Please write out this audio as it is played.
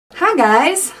Hi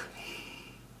guys!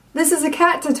 This is a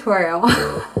cat tutorial.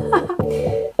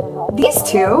 These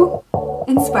two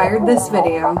inspired this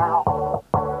video.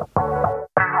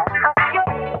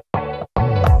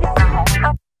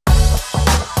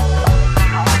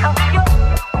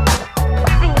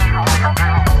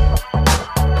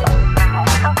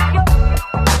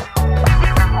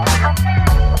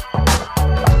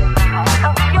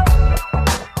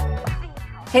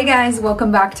 Hey guys,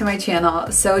 welcome back to my channel.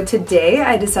 So today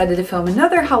I decided to film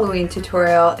another Halloween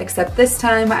tutorial, except this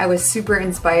time I was super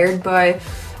inspired by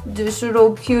this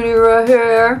little cutie right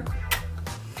here.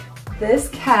 This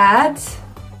cat,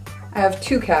 I have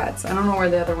two cats. I don't know where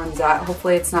the other one's at.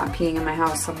 Hopefully it's not peeing in my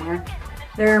house somewhere.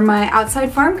 They're my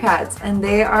outside farm cats and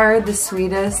they are the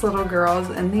sweetest little girls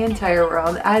in the entire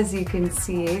world, as you can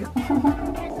see.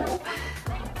 Oh,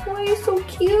 why are you so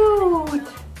cute?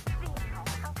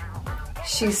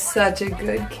 She's such a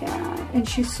good cat, and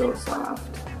she's so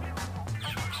soft.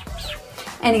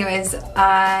 Anyways,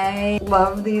 I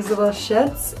love these little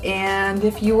shits, and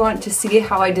if you want to see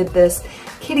how I did this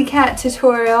kitty cat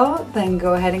tutorial, then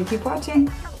go ahead and keep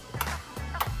watching.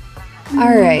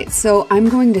 Alright, so I'm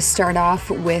going to start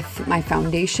off with my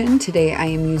foundation. Today I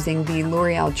am using the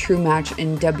L'Oreal True Match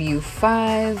in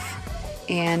W5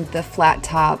 and the flat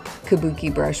top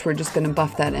kabuki brush. We're just going to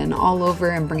buff that in all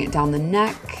over and bring it down the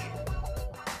neck.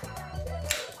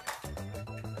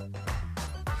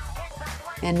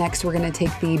 And next we're going to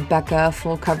take the Becca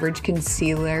Full Coverage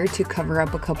Concealer to cover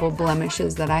up a couple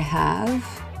blemishes that I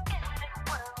have.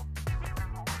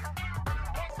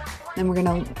 Then we're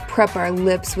going to prep our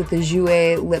lips with the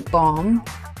Jouer Lip Balm.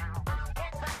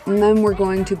 And then we're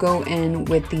going to go in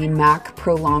with the MAC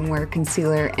ProLongwear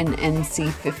Concealer in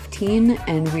NC15,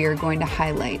 and we are going to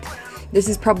highlight. This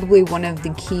is probably one of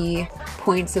the key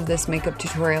points of this makeup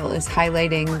tutorial, is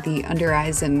highlighting the under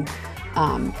eyes and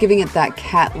giving it that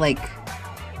cat-like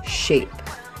shape.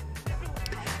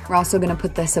 We're also going to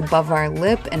put this above our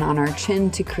lip and on our chin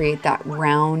to create that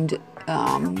round,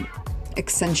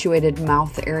 accentuated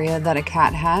mouth area that a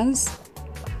cat has.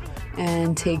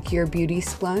 And take your beauty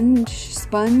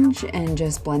sponge and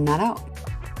just blend that out.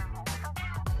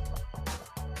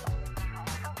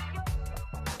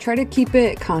 Try to keep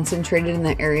it concentrated in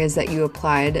the areas that you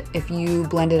applied. If you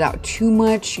blend it out too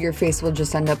much, your face will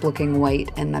just end up looking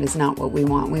white, and that is not what we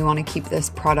want. We want to keep this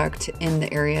product in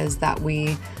the areas that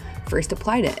we first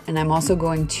applied it. And I'm also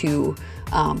going to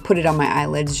put it on my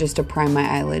eyelids just to prime my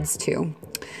eyelids too.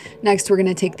 Next, we're going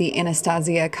to take the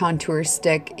Anastasia contour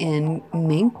stick in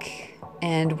Mink,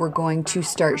 and we're going to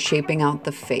start shaping out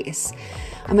the face.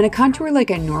 I'm going to contour like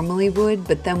I normally would,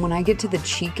 but then when I get to the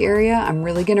cheek area, I'm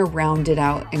really going to round it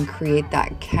out and create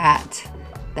that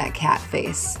cat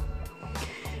face.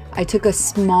 I took a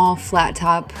small flat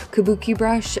top kabuki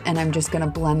brush and I'm just going to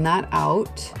blend that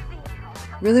out.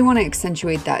 Really want to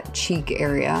accentuate that cheek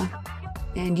area.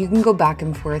 And you can go back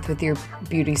and forth with your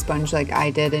beauty sponge like I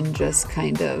did and just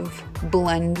kind of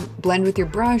blend with your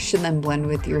brush and then blend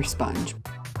with your sponge.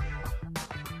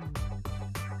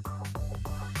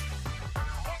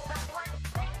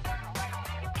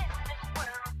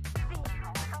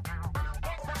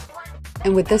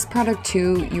 And with this product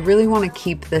too, you really want to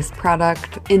keep this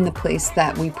product in the place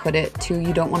that we put it to.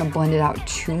 You don't want to blend it out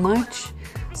too much,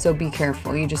 so be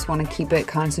careful. You just want to keep it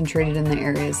concentrated in the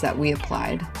areas that we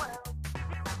applied.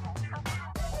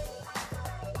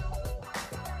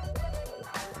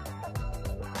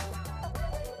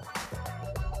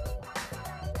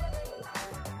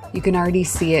 You can already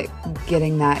see it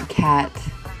getting that cat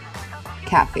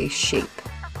face shape.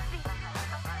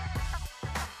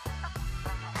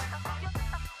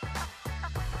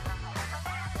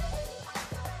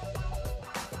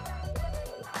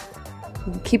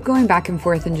 Keep going back and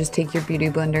forth and just take your beauty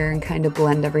blender and kind of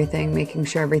blend everything, making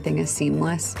sure everything is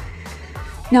seamless.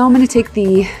 Now I'm going to take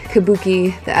the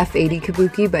kabuki, the F80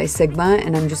 kabuki by Sigma,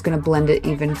 and I'm just going to blend it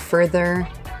even further.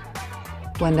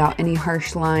 Blend out any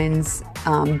harsh lines.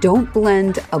 Don't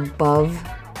blend above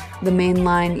the main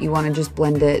line. You want to just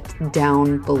blend it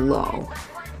down below.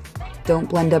 Don't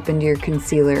blend up into your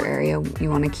concealer area. You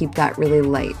want to keep that really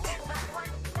light.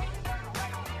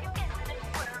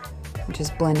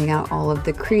 Just blending out all of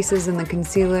the creases in the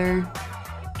concealer.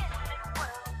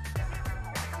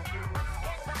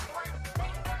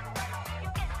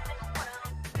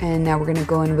 And now we're going to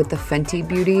go in with the Fenty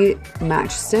Beauty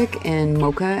Matchstick in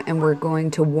Mocha, and we're going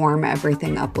to warm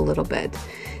everything up a little bit.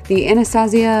 The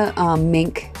Anastasia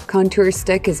Mink contour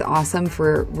stick is awesome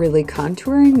for really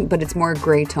contouring, but it's more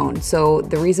gray tone. So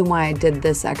the reason why I did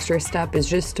this extra step is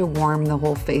just to warm the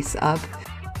whole face up.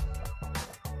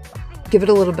 Give it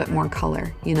a little bit more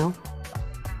color, you know?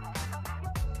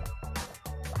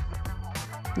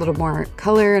 A little more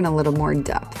color and a little more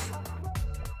depth.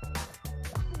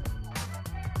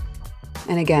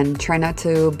 And again, try not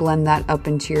to blend that up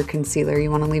into your concealer. You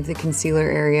want to leave the concealer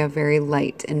area very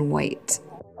light and white.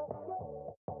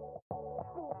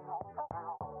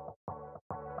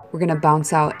 We're going to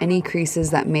bounce out any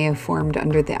creases that may have formed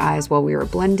under the eyes while we were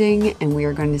blending, and we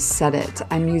are going to set it.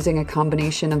 I'm using a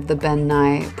combination of the Ben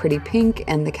Nye Pretty Pink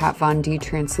and the Kat Von D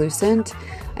Translucent.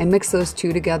 I mix those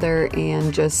two together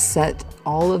and just set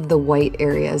all of the white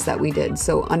areas that we did.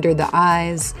 So under the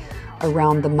eyes,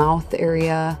 around the mouth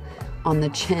area, on the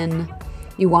chin.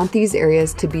 You want these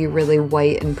areas to be really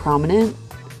white and prominent.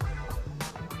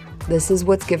 This is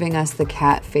what's giving us the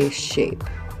cat face shape.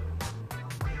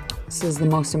 This is the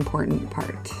most important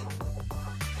part.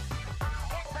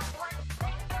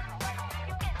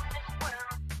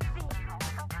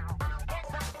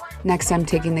 Next, I'm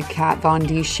taking the Kat Von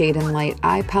D Shade and Light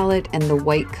Eye Palette and the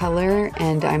white color,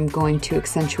 and I'm going to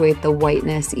accentuate the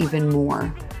whiteness even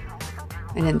more.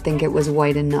 I didn't think it was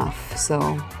white enough,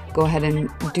 so go ahead and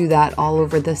do that all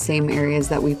over the same areas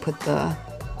that we put the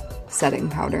setting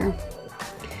powder.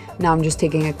 Now I'm just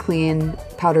taking a clean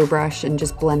powder brush and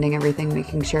just blending everything,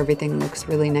 making sure everything looks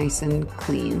really nice and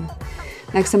clean.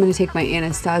 Next, I'm going to take my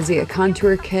Anastasia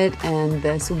contour kit and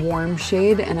this warm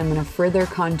shade, and I'm going to further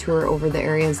contour over the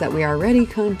areas that we already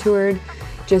contoured,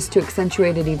 just to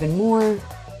accentuate it even more.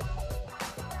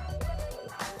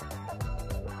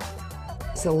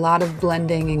 It's a lot of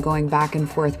blending and going back and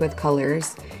forth with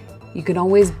colors. You can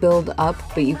always build up,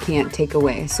 but you can't take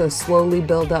away. So slowly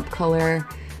build up color,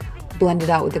 blend it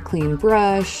out with a clean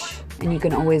brush, and you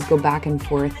can always go back and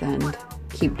forth and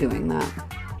keep doing that.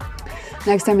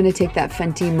 Next, I'm going to take that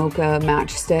Fenty Mocha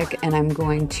matchstick and I'm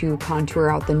going to contour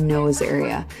out the nose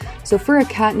area. So for a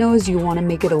cat nose, you want to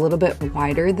make it a little bit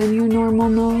wider than your normal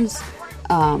nose.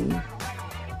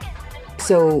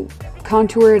 So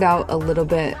contour it out a little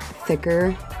bit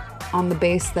thicker on the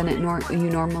base than you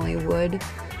normally would.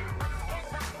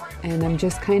 And I'm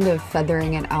just kind of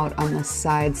feathering it out on the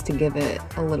sides to give it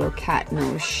a little cat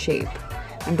nose shape.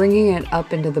 I'm bringing it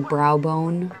up into the brow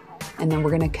bone, and then we're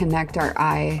going to connect our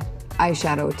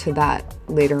eyeshadow to that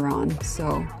later on.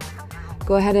 So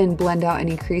go ahead and blend out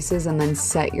any creases and then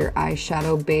set your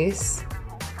eyeshadow base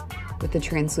with the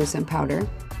translucent powder.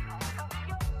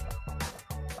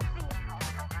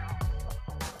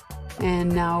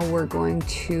 And now we're going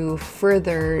to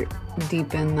further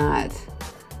deepen that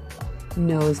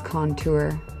nose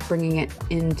contour, bringing it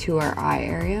into our eye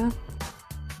area.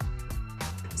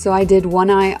 So I did one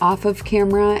eye off of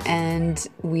camera, and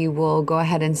we will go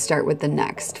ahead and start with the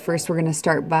next. First, we're going to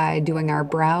start by doing our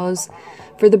brows.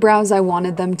 For the brows, I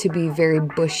wanted them to be very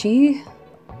bushy.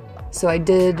 So I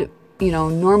did,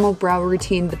 normal brow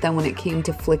routine, but then when it came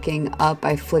to flicking up,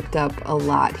 I flicked up a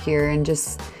lot here and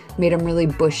just made them really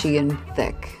bushy and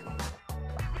thick.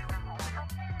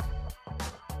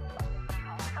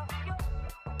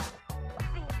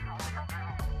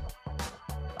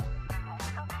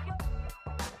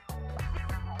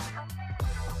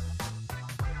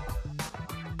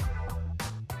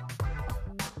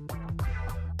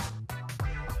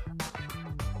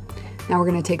 Now we're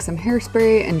going to take some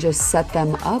hairspray and just set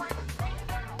them up.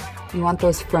 You want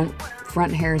those front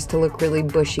hairs to look really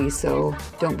bushy, so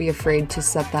don't be afraid to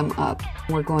set them up.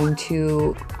 We're going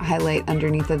to highlight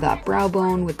underneath of that brow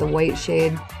bone with the white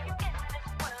shade.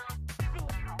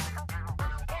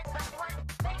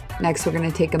 Next, we're going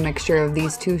to take a mixture of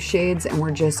these two shades and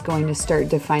we're just going to start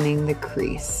defining the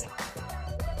crease.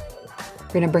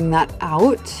 We're going to bring that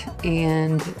out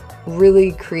and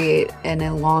really create an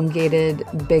elongated,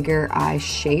 bigger eye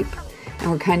shape. And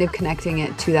we're kind of connecting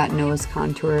it to that nose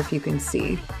contour, if you can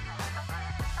see.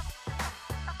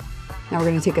 Now we're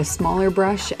going to take a smaller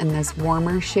brush and this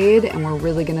warmer shade, and we're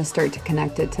really going to start to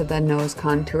connect it to the nose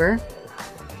contour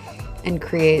and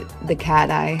create the cat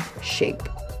eye shape.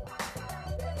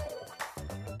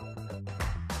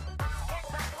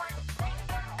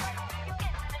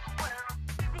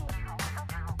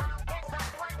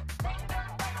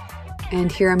 And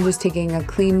here I'm just taking a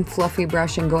clean fluffy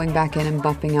brush and going back in and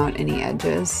buffing out any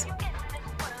edges.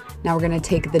 Now we're going to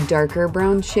take the darker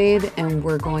brown shade and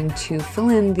we're going to fill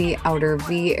in the outer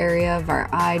V area of our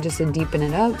eye just to deepen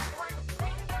it up.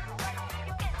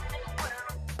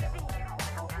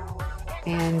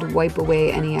 And wipe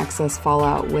away any excess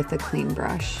fallout with a clean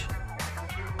brush.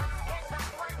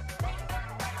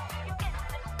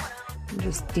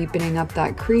 Just deepening up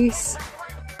that crease.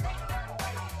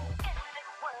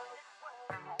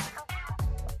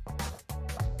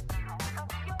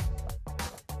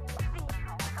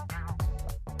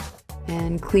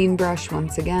 And clean brush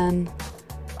once again.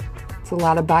 It's a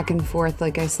lot of back and forth,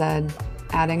 like I said.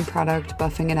 adding product,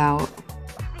 buffing it out.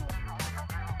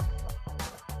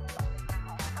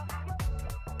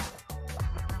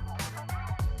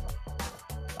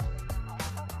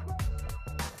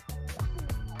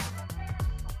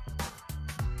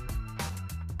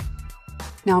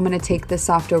 Now I'm going to take the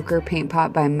Soft Ochre Paint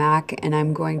Pot by MAC and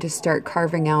I'm going to start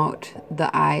carving out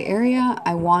the eye area.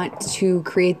 I want to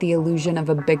create the illusion of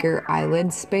a bigger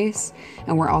eyelid space,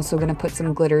 and we're also going to put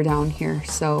some glitter down here.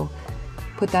 So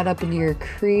put that up into your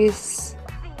crease.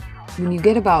 When you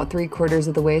get about 3/4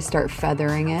 of the way, start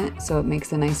feathering it so it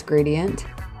makes a nice gradient.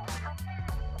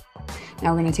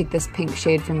 Now we're going to take this pink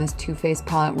shade from this Too Faced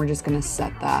palette and we're just going to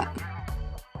set that.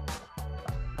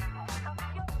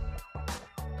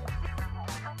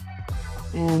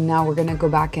 And now we're going to go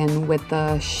back in with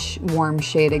the warm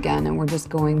shade again, and we're just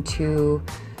going to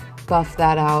buff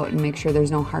that out and make sure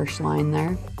there's no harsh line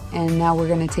there. And now we're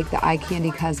going to take the Eye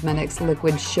Candy Cosmetics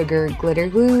Liquid Sugar Glitter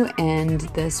Glue and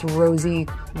this rosy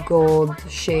gold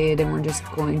shade, and we're just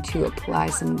going to apply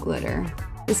some glitter.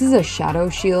 This is a shadow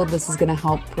shield. This is going to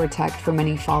help protect from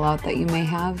any fallout that you may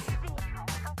have.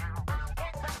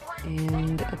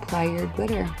 And apply your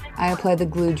glitter. I apply the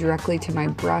glue directly to my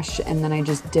brush and then I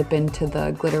just dip into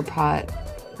the glitter pot.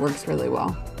 Works really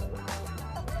well.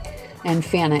 And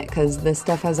fan it because this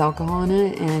stuff has alcohol in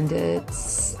it and it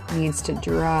needs to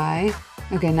dry.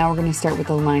 Okay, now we're going to start with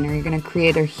the liner. You're going to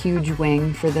create a huge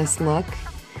wing for this look.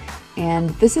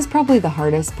 And this is probably the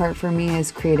hardest part for me,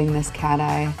 is creating this cat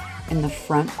eye in the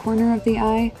front corner of the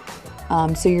eye.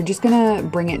 So you're just going to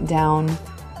bring it down.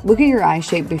 Look at your eye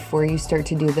shape before you start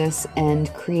to do this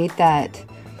and create that.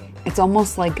 It's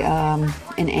almost like an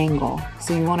angle.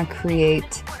 So you want to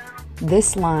create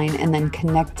this line and then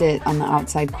connect it on the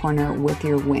outside corner with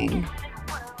your wing.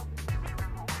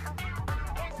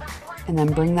 And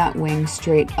then bring that wing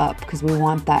straight up because we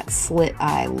want that slit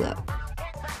eye look.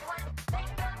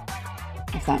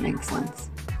 If that makes sense.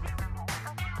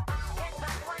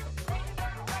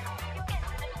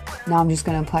 Now I'm just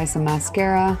going to apply some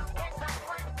mascara.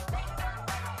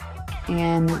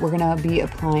 And we're going to be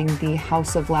applying the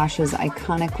House of Lashes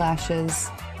Iconic Lashes.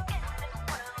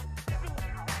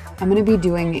 I'm going to be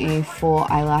doing a full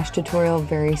eyelash tutorial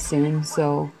very soon,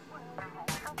 so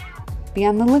be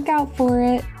on the lookout for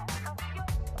it.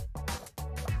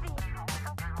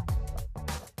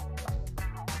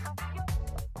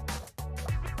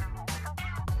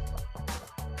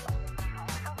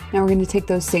 Now we're going to take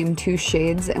those same two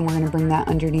shades and we're going to bring that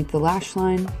underneath the lash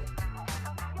line.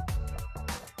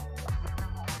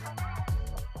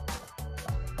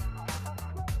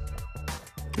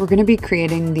 We're going to be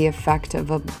creating the effect of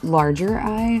a larger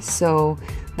eye, so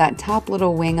that top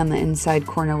little wing on the inside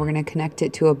corner, we're going to connect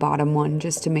it to a bottom one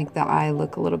just to make the eye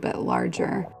look a little bit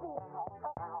larger.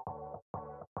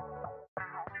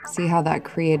 See how that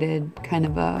created kind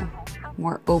of a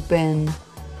more open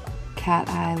cat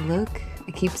eye look?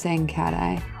 I keep saying cat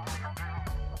eye.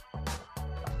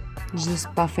 Just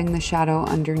buffing the shadow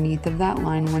underneath of that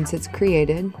line once it's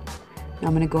created. Now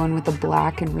I'm going to go in with the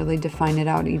black and really define it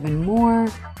out even more.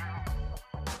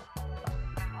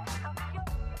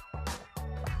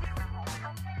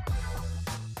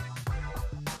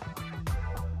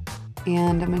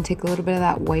 And I'm going to take a little bit of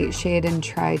that white shade and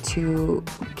try to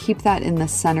keep that in the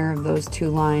center of those two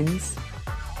lines.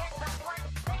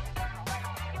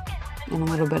 And a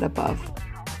little bit above.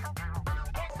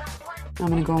 I'm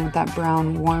going to go in with that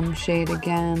brown warm shade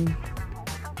again.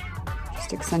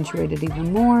 Just accentuate it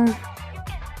even more.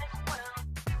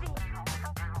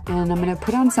 And I'm going to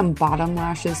put on some bottom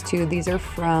lashes too. These are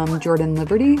from Jordan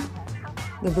Liberty.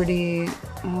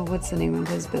 What's the name of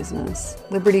his business?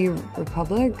 Liberty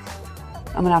Republic?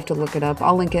 I'm going to have to look it up.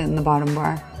 I'll link it in the bottom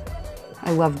bar.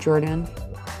 I love Jordan.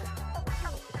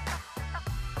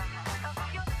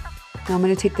 Now I'm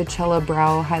going to take the Cella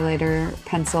Brow Highlighter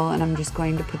Pencil and I'm just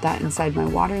going to put that inside my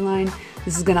waterline.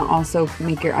 This is going to also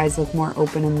make your eyes look more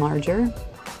open and larger.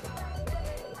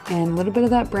 And a little bit of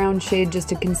that brown shade just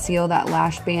to conceal that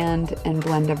lash band and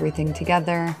blend everything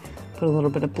together. Put a little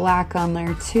bit of black on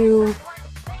there too.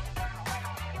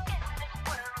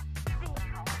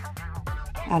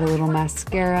 Add a little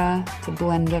mascara to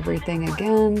blend everything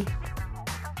again.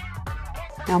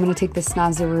 Now I'm going to take the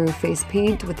Snazaroo face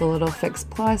paint with a little Fix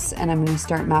Plus and I'm going to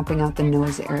start mapping out the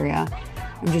nose area.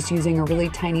 I'm just using a really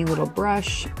tiny little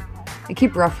brush. I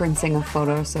keep referencing a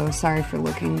photo, so sorry for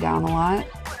looking down a lot.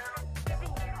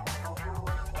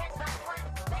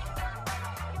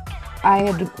 I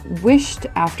had wished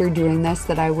after doing this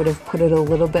that I would have put it a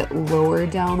little bit lower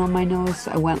down on my nose.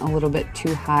 I went a little bit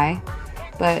too high,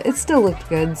 but it still looked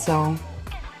good, so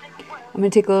I'm going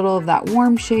to take a little of that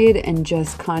warm shade and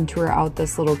just contour out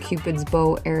this little Cupid's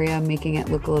bow area, making it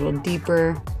look a little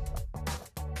deeper.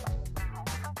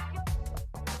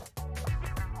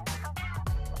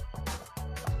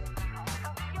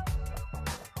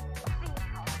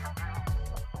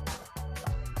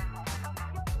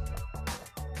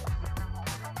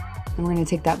 And we're going to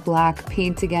take that black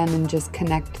paint again and just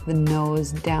connect the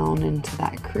nose down into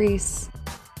that crease.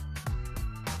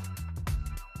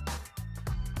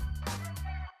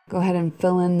 Go ahead and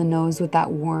fill in the nose with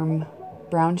that warm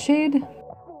brown shade.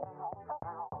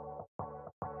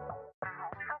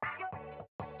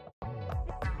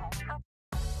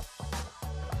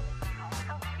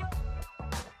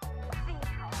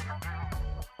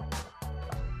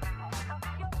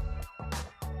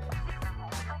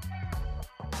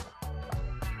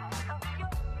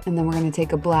 And then we're going to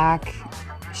take a black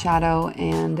shadow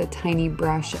and a tiny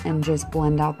brush and just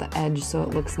blend out the edge so it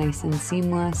looks nice and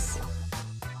seamless.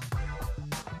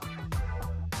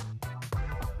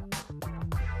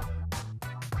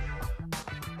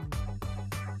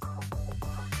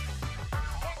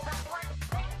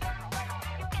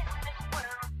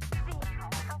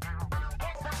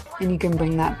 And you can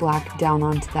bring that black down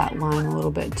onto that line a little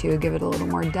bit too, give it a little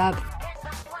more depth.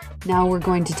 Now we're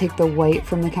going to take the white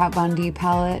from the Kat Von D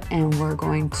palette and we're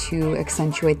going to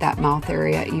accentuate that mouth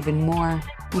area even more.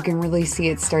 You can really see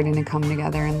it starting to come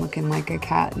together and looking like a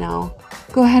cat now.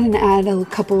 Go ahead and add a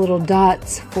couple little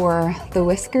dots for the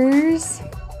whiskers.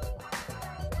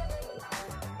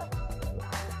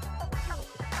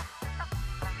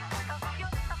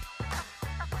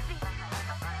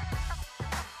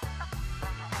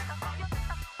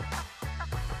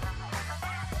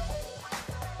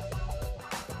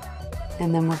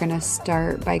 And then we're gonna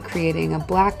start by creating a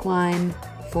black line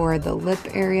for the lip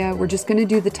area. We're just gonna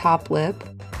do the top lip.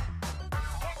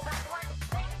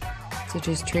 So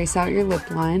just trace out your lip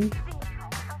line.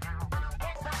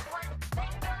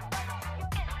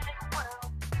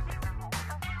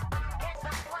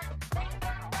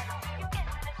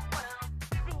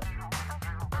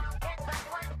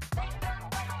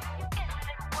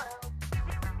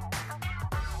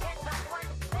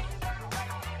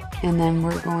 And then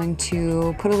we're going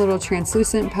to put a little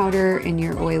translucent powder in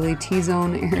your oily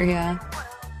T-zone area.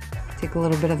 Take a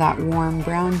little bit of that warm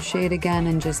brown shade again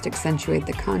and just accentuate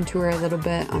the contour a little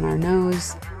bit on our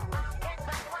nose.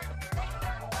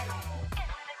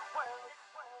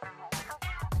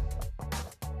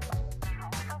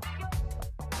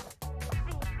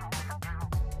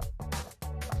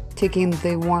 Taking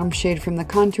the warm shade from the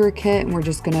contour kit, and we're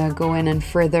just gonna go in and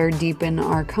further deepen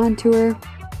our contour.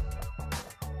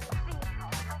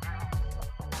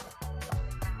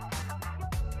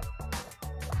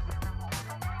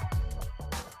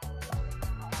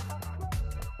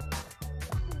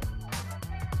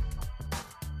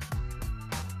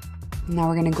 Now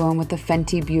we're going to go in with the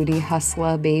Fenty Beauty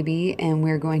Hustla Baby, and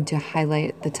we're going to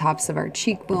highlight the tops of our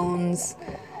cheekbones,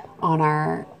 on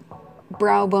our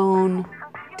brow bone,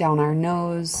 down our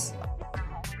nose.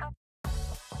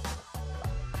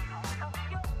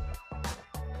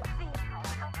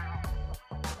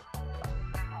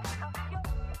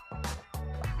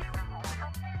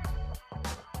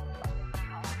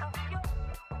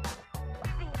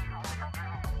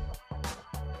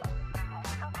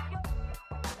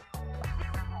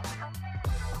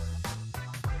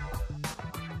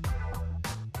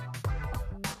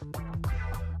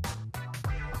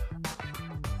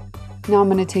 Now I'm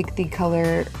going to take the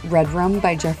color Redrum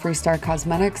by Jefree Star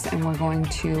Cosmetics, and we're going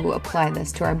to apply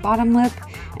this to our bottom lip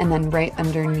and then right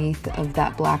underneath of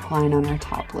that black line on our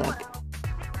top lip.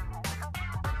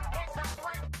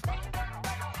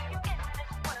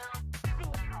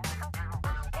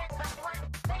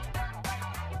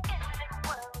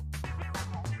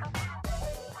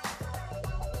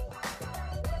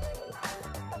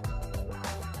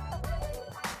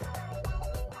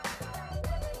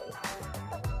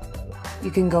 You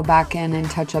can go back in and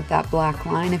touch up that black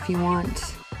line if you want.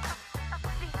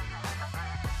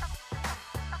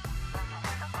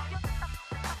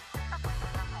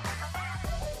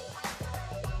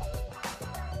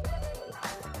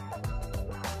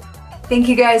 Thank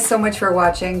you guys so much for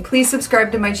watching. Please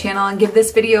subscribe to my channel and give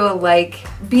this video a like.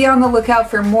 Be on the lookout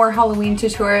for more Halloween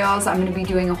tutorials. I'm gonna be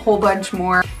doing a whole bunch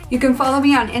more. You can follow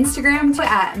me on Instagram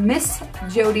at Miss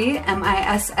Jodi,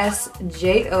 MISSJODI.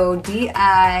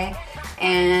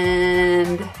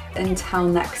 And until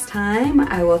next time,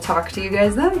 I will talk to you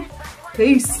guys then.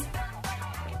 Peace.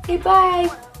 Okay, bye.